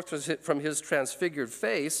shines forth from his transfigured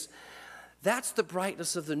face, that's the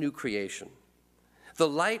brightness of the new creation. The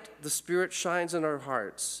light the Spirit shines in our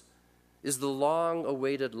hearts is the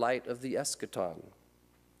long-awaited light of the eschaton.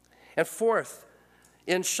 And fourth,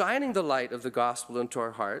 in shining the light of the gospel into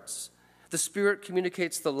our hearts, the Spirit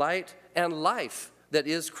communicates the light and life that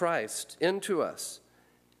is Christ into us,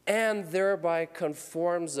 and thereby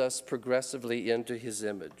conforms us progressively into his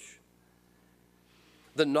image.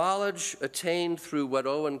 The knowledge attained through what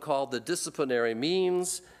Owen called the disciplinary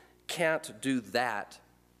means can't do that.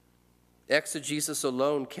 Exegesis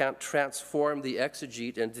alone can't transform the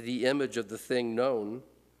exegete into the image of the thing known.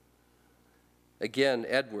 Again,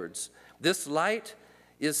 Edwards, this light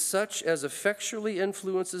is such as effectually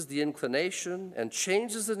influences the inclination and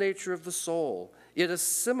changes the nature of the soul. It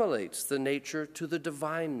assimilates the nature to the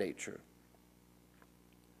divine nature.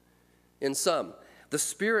 In sum, the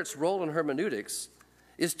Spirit's role in hermeneutics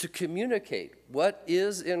is to communicate what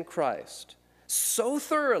is in Christ so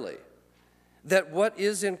thoroughly that what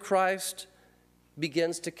is in Christ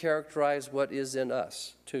begins to characterize what is in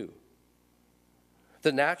us, too.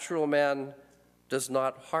 The natural man does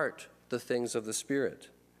not heart the things of the Spirit,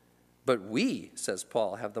 but we, says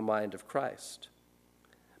Paul, have the mind of Christ.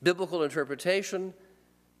 Biblical interpretation,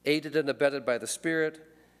 aided and abetted by the Spirit,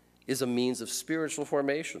 is a means of spiritual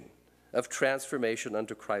formation, of transformation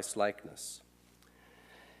unto Christ-likeness.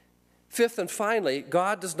 Fifth and finally,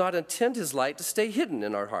 God does not intend his light to stay hidden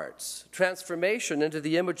in our hearts. Transformation into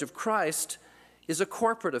the image of Christ is a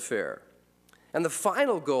corporate affair. And the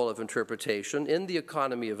final goal of interpretation in the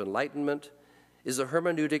economy of enlightenment is a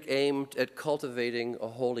hermeneutic aimed at cultivating a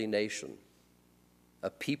holy nation, a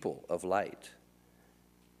people of light.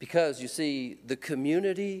 Because, you see, the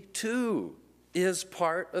community, too, is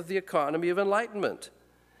part of the economy of enlightenment.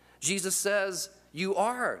 Jesus says, you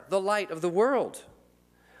are the light of the world.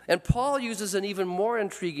 And Paul uses an even more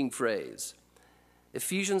intriguing phrase,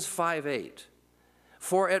 Ephesians 5:8.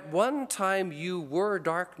 For at one time you were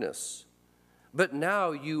darkness, but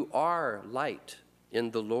now you are light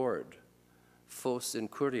in the Lord. Phos in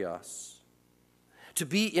kurios. To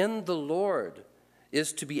be in the Lord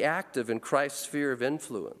is to be active in Christ's sphere of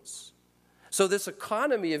influence. So this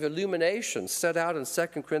economy of illumination set out in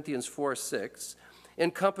 2 Corinthians 4:6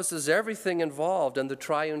 encompasses everything involved in the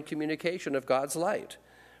triune communication of God's light,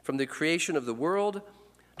 from the creation of the world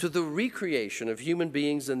to the recreation of human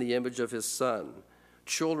beings in the image of his Son,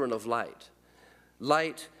 children of light,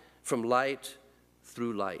 light from light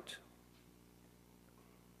through light.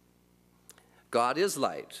 God is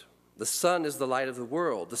light. The Son is the light of the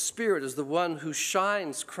world. The Spirit is the one who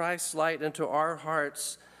shines Christ's light into our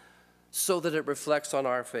hearts so that it reflects on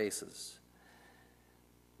our faces.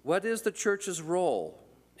 What is the church's role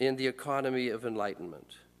in the economy of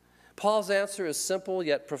enlightenment? Paul's answer is simple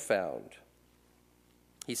yet profound.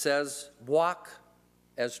 He says, walk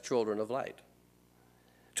as children of light.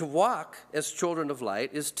 To walk as children of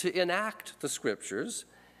light is to enact the Scriptures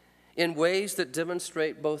in ways that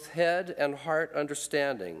demonstrate both head and heart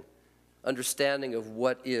understanding of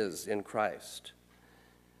what is in Christ.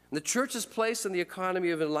 The church's place in the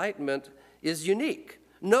economy of enlightenment is unique.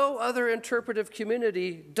 No other interpretive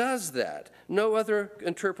community does that. No other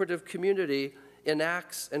interpretive community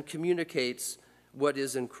enacts and communicates what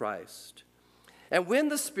is in Christ. And when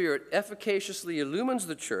the Spirit efficaciously illumines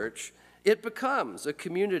the church, it becomes a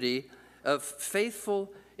community of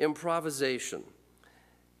faithful improvisation,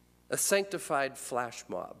 a sanctified flash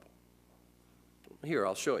mob. Here,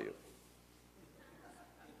 I'll show you.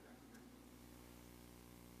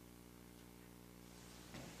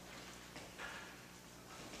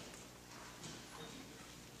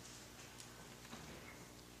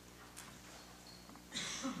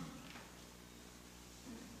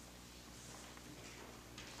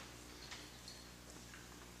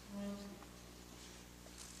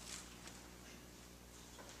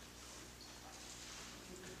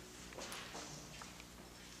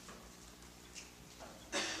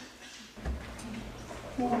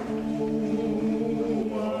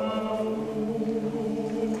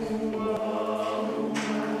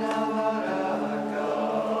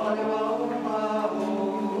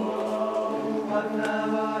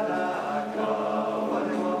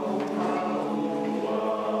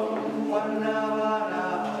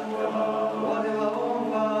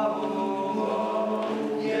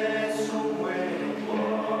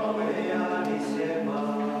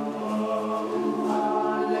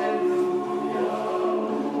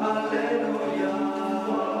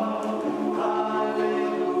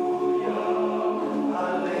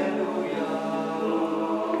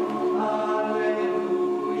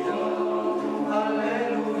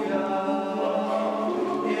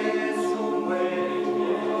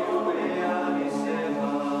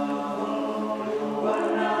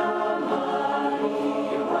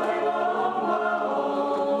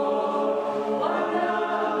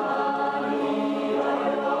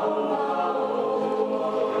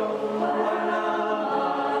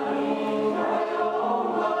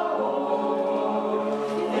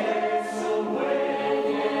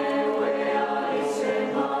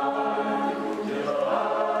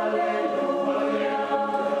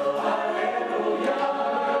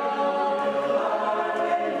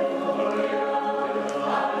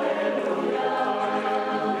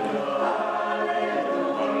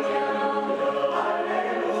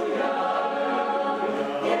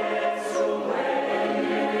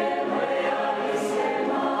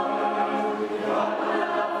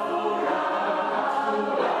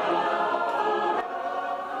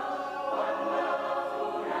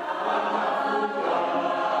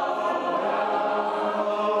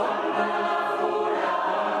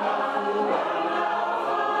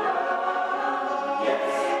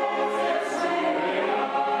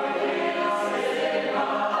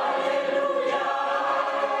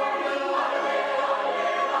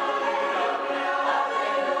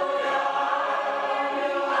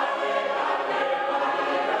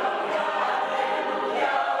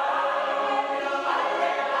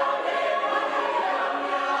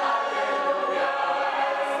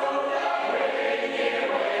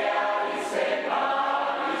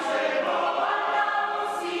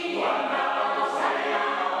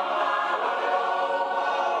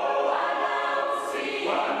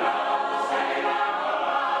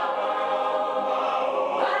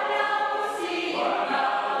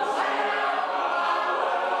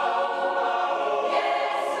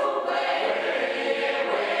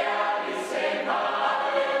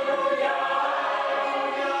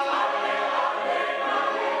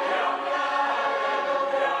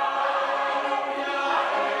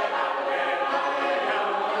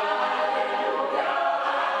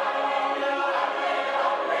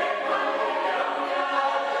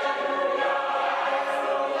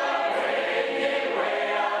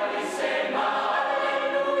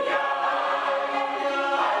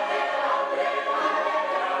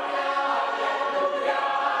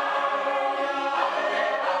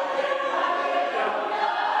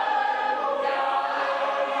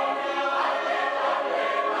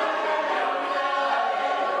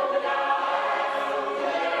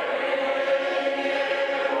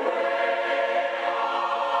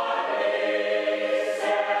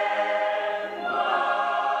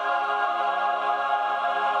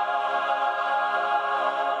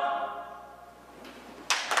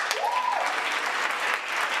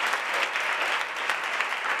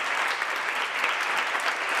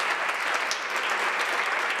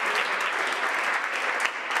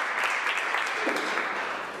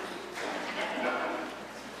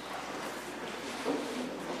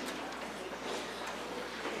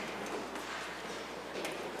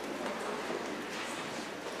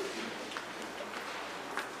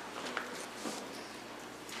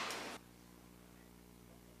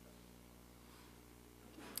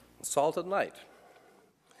 Salt and light.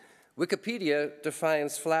 Wikipedia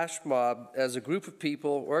defines flash mob as a group of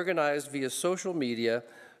people organized via social media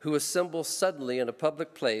who assemble suddenly in a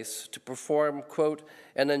public place to perform, quote,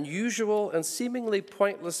 an unusual and seemingly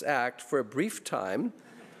pointless act for a brief time,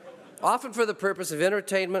 often for the purpose of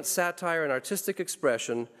entertainment, satire, and artistic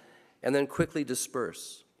expression, and then quickly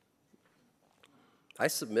disperse. I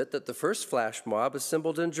submit that the first flash mob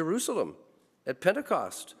assembled in Jerusalem at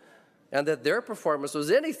Pentecost, and that their performance was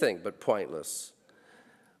anything but pointless.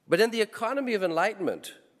 But in the economy of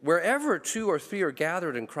enlightenment, wherever 2 or 3 are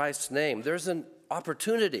gathered in Christ's name, there's an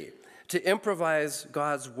opportunity to improvise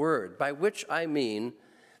God's word, by which I mean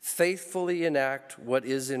faithfully enact what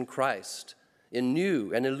is in Christ in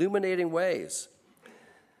new and illuminating ways.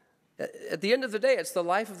 At the end of the day, it's the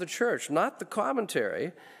life of the church, not the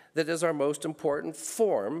commentary, that is our most important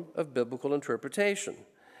form of biblical interpretation.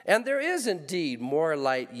 And there is indeed more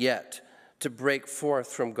light yet to break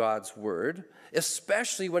forth from God's word,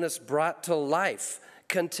 especially when it's brought to life,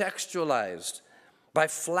 contextualized by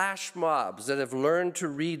flash mobs that have learned to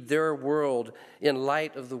read their world in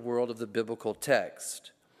light of the world of the biblical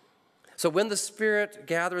text. So when the Spirit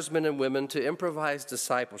gathers men and women to improvise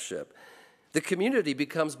discipleship, the community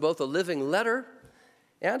becomes both a living letter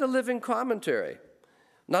and a living commentary.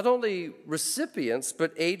 Not only recipients,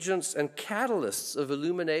 but agents and catalysts of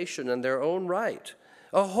illumination in their own right.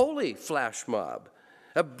 A holy flash mob,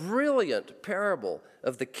 a brilliant parable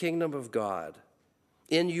of the kingdom of God.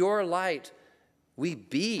 In your light, we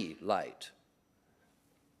be light.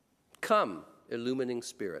 Come, illumining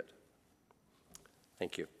Spirit.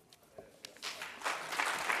 Thank you.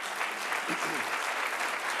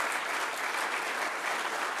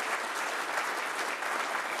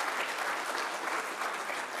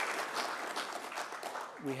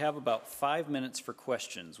 We have about 5 minutes for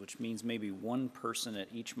questions, which means maybe one person at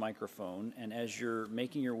each microphone. And as you're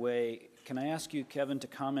making your way, can I ask you, Kevin, to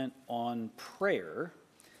comment on prayer,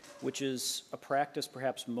 which is a practice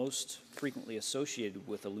perhaps most frequently associated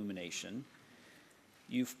with illumination?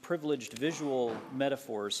 You've privileged visual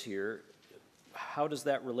metaphors here. How does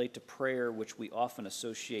that relate to prayer, which we often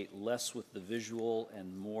associate less with the visual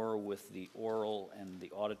and more with the oral and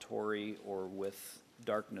the auditory, or with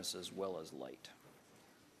darkness as well as light?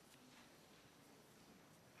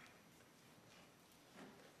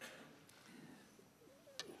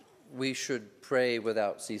 We should pray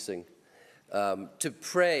without ceasing. To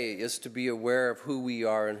pray is to be aware of who we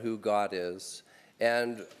are and who God is.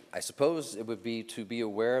 And I suppose it would be to be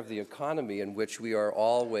aware of the economy in which we are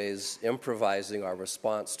always improvising our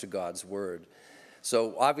response to God's word.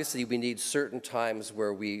 So obviously we need certain times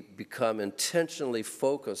where we become intentionally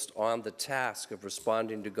focused on the task of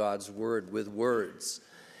responding to God's word with words.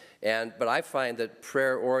 But I find that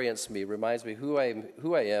prayer orients me, reminds me who I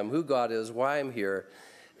am, who God is, why I'm here,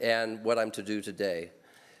 and what I'm to do today.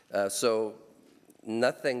 So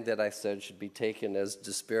nothing that I said should be taken as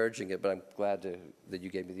disparaging it, but I'm glad that you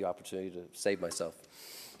gave me the opportunity to save myself.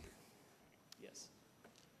 Yes.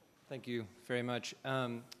 Thank you very much.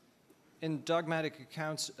 In dogmatic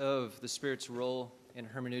accounts of the Spirit's role in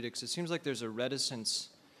hermeneutics, it seems like there's a reticence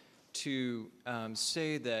to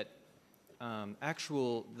say that the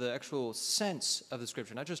actual sense of the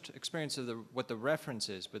Scripture, not just experience of what the reference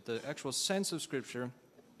is, but the actual sense of Scripture,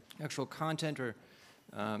 actual content or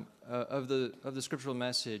of the scriptural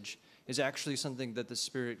message is actually something that the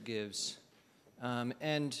Spirit gives.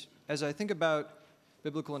 And as I think about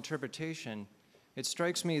biblical interpretation, it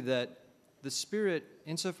strikes me that the Spirit,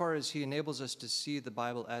 insofar as He enables us to see the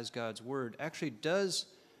Bible as God's Word, actually does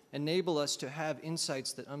enable us to have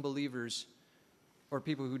insights that unbelievers or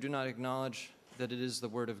people who do not acknowledge that it is the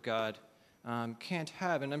Word of God can't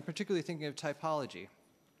have. And I'm particularly thinking of typology,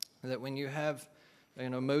 that when you have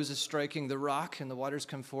Moses striking the rock and the waters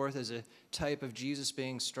come forth as a type of Jesus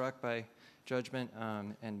being struck by judgment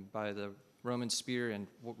and by the Roman spear, and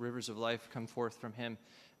rivers of life come forth from him,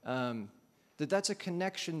 that's a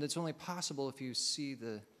connection that's only possible if you see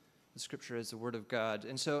the Scripture as the Word of God.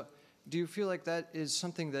 And so do you feel like that is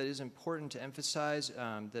something that is important to emphasize,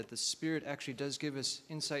 that the Spirit actually does give us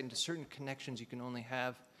insight into certain connections you can only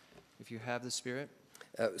have if you have the Spirit?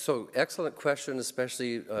 So excellent question,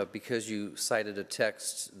 especially because you cited a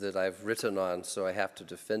text that I've written on, so I have to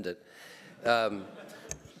defend it.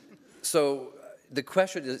 So the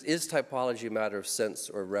question is typology a matter of sense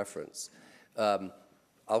or reference?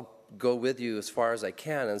 I'll go with you as far as I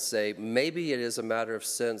can and say maybe it is a matter of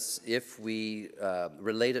sense if we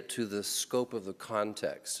relate it to the scope of the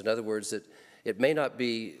context. In other words, it may not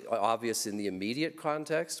be obvious in the immediate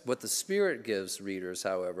context. What the Spirit gives readers,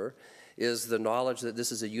 however, is the knowledge that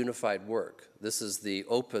this is a unified work. This is the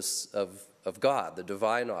opus of God, the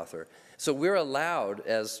divine author. So we're allowed,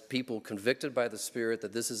 as people convicted by the Spirit,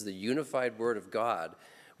 that this is the unified word of God,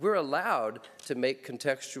 we're allowed to make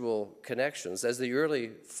contextual connections, as the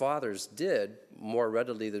early fathers did more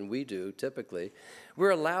readily than we do typically.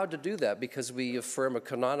 We're allowed to do that because we affirm a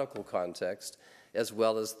canonical context as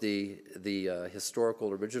well as the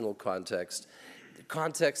historical original context.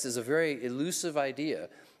 Context is a very elusive idea,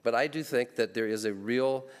 but I do think that there is a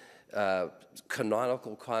real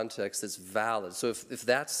canonical context that's valid. So if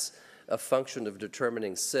that's a function of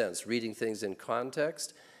determining sense, reading things in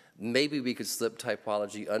context, maybe we could slip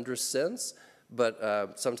typology under sense,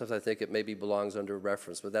 but sometimes I think it maybe belongs under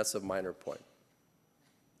reference, but that's a minor point.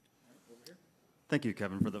 Thank you,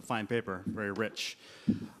 Kevin, for the fine paper, very rich.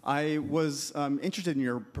 I was interested in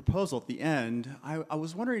your proposal at the end. I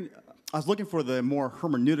was wondering, I was looking for the more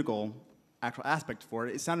hermeneutical actual aspect for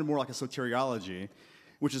it. It sounded more like a soteriology,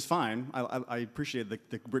 which is fine. I appreciate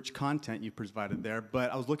the rich content you provided there,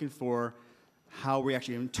 but I was looking for how we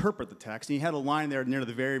actually interpret the text. And you had a line there near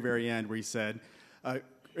the very, very end where you said,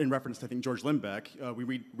 in reference to, I think, George Lindbeck,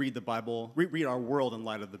 we read the Bible, read our world in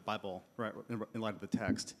light of the Bible, right, in light of the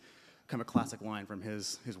text. Kind of a classic line from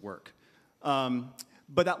his work.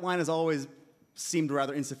 But that line has always seemed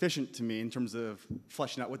rather insufficient to me in terms of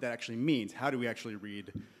fleshing out what that actually means. How do we actually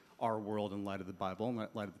read our world in light of the Bible, in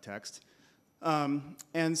light of the text?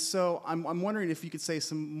 And so I'm wondering if you could say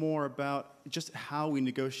some more about just how we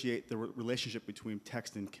negotiate the relationship between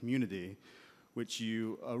text and community, which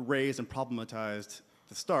you raised and problematized at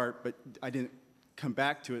the start, but I didn't come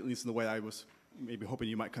back to it, at least in the way I was maybe hoping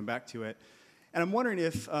you might come back to it. And I'm wondering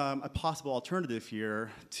if a possible alternative here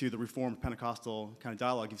to the Reformed Pentecostal kind of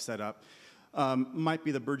dialogue you've set up might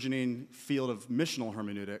be the burgeoning field of missional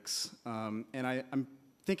hermeneutics. And I'm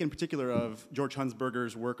thinking in particular of George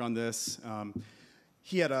Hunsberger's work on this.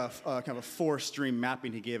 He had a kind of a 4-stream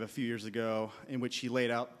mapping he gave a few years ago in which he laid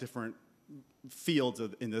out different fields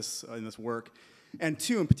in this work. And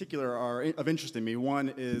 2 in particular are of interest in me.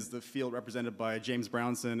 One is the field represented by James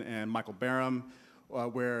Brownson and Michael Barham,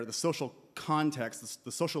 where the social context,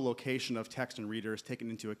 the social location of text and reader is taken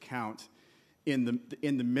into account in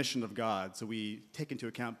the mission of God. So we take into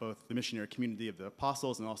account both the missionary community of the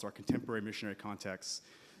apostles and also our contemporary missionary contexts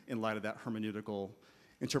in light of that hermeneutical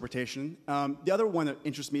interpretation. The other one that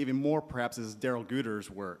interests me even more, perhaps, is Daryl Guter's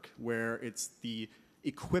work, where it's the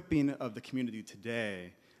equipping of the community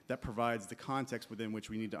today that provides the context within which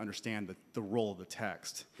we need to understand the role of the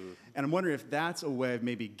text. Mm-hmm. And I'm wondering if that's a way of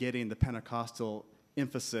maybe getting the Pentecostal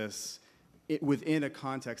emphasis within a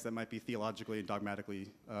context that might be theologically and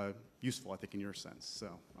dogmatically useful, I think, in your sense. So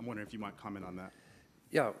I'm wondering if you might comment on that.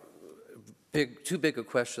 Yeah, too big a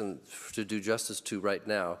question to do justice to right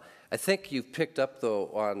now. I think you've picked up, though,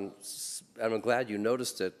 on, and I'm glad you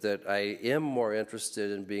noticed it, that I am more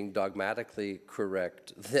interested in being dogmatically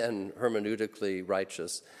correct than hermeneutically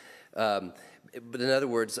righteous. But in other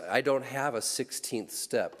words, I don't have a 16th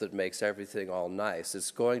step that makes everything all nice.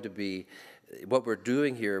 It's going to be, what we're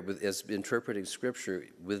doing here is interpreting Scripture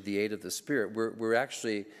with the aid of the Spirit. We're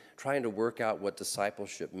actually trying to work out what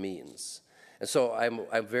discipleship means. And so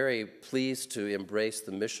I'm very pleased to embrace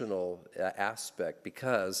the missional aspect,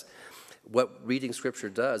 because what reading Scripture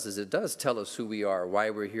does is it does tell us who we are,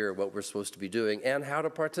 why we're here, what we're supposed to be doing, and how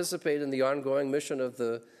to participate in the ongoing mission of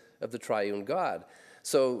the triune God.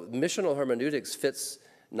 So missional hermeneutics fits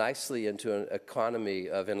nicely into an economy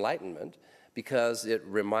of enlightenment, because it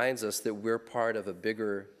reminds us that we're part of a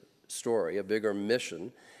bigger story, a bigger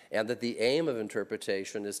mission, and that the aim of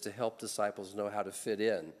interpretation is to help disciples know how to fit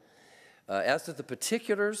in. As to the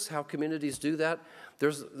particulars, how communities do that,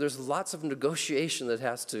 there's lots of negotiation that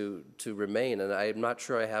has to remain, and I'm not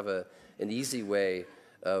sure I have an easy way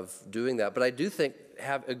of doing that. But I do think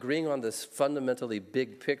agreeing on this fundamentally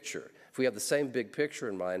big picture, if we have the same big picture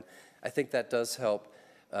in mind, I think that does help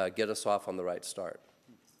get us off on the right start.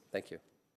 Thank you.